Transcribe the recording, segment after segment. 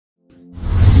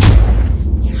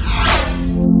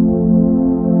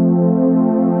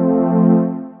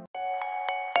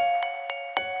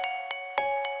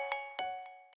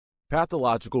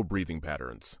Pathological breathing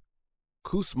patterns.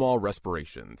 Kussmaul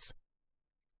respirations.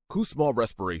 Kussmaul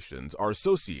respirations are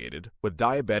associated with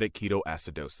diabetic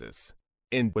ketoacidosis.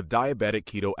 With diabetic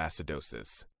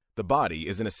ketoacidosis, the body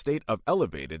is in a state of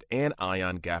elevated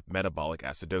anion gap metabolic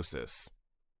acidosis.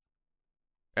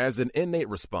 As an innate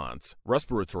response,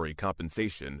 respiratory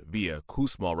compensation via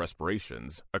Kussmaul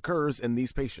respirations occurs in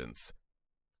these patients.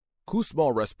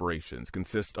 Kussmaul respirations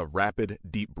consist of rapid,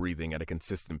 deep breathing at a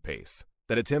consistent pace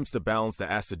that attempts to balance the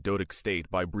acidotic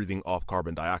state by breathing off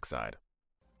carbon dioxide.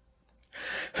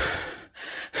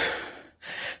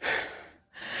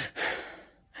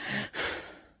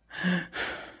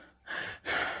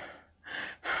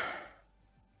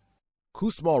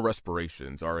 Kussmaul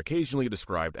respirations are occasionally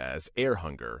described as air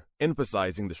hunger,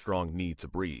 emphasizing the strong need to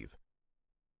breathe.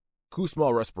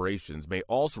 Kussmaul respirations may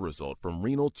also result from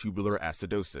renal tubular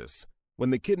acidosis, when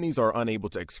the kidneys are unable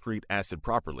to excrete acid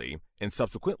properly and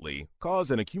subsequently cause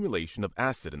an accumulation of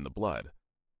acid in the blood.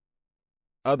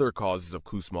 Other causes of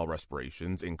Kussmaul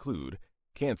respirations include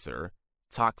cancer,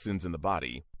 toxins in the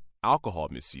body, alcohol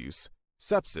misuse,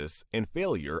 sepsis, and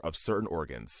failure of certain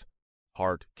organs,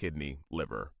 heart, kidney,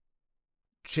 liver.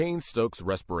 Cheyne-Stokes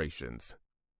respirations.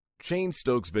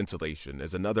 Cheyne-Stokes ventilation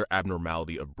is another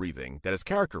abnormality of breathing that is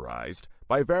characterized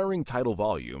by varying tidal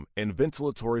volume and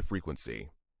ventilatory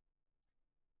frequency.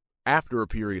 After a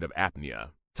period of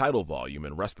apnea, tidal volume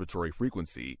and respiratory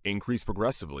frequency increase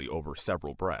progressively over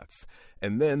several breaths,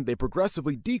 and then they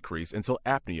progressively decrease until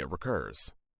apnea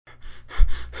recurs.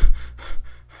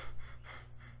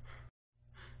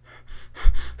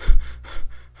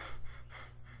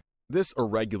 This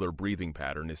irregular breathing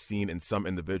pattern is seen in some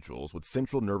individuals with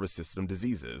central nervous system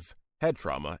diseases, head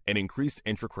trauma, and increased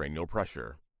intracranial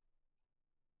pressure.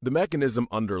 The mechanism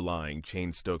underlying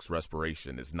Cheyne-Stokes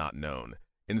respiration is not known.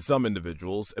 In some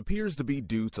individuals, appears to be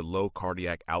due to low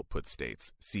cardiac output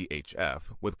states,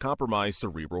 CHF, with compromised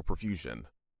cerebral perfusion.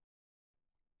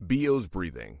 Biot's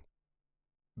breathing.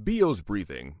 Biot's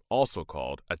breathing, also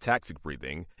called ataxic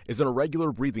breathing, is an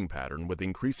irregular breathing pattern with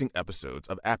increasing episodes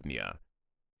of apnea.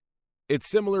 It's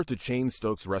similar to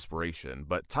Cheyne-Stokes respiration,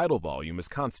 but tidal volume is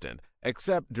constant,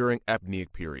 except during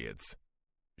apneic periods.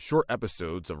 Short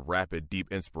episodes of rapid, deep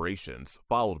inspirations,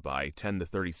 followed by 10 to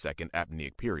 30 second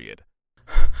apneic period.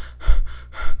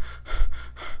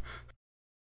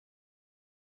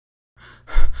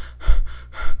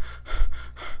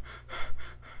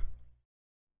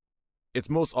 It's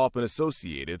most often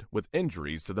associated with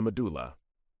injuries to the medulla.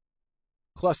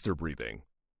 Cluster breathing.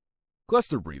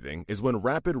 Cluster breathing is when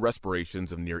rapid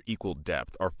respirations of near equal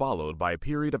depth are followed by a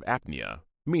period of apnea,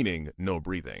 meaning no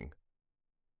breathing.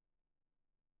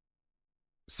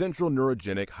 Central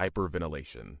neurogenic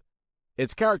hyperventilation.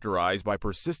 It's characterized by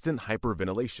persistent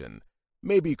hyperventilation,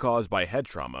 may be caused by head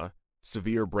trauma,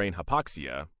 severe brain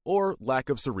hypoxia, or lack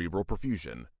of cerebral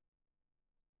perfusion.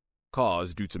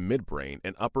 Cause due to midbrain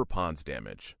and upper pons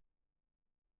damage.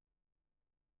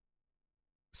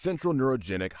 Central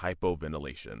neurogenic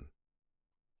hypoventilation.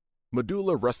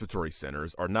 Medulla respiratory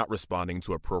centers are not responding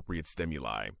to appropriate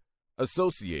stimuli,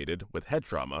 associated with head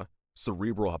trauma,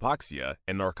 cerebral hypoxia,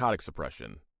 and narcotic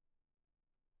suppression.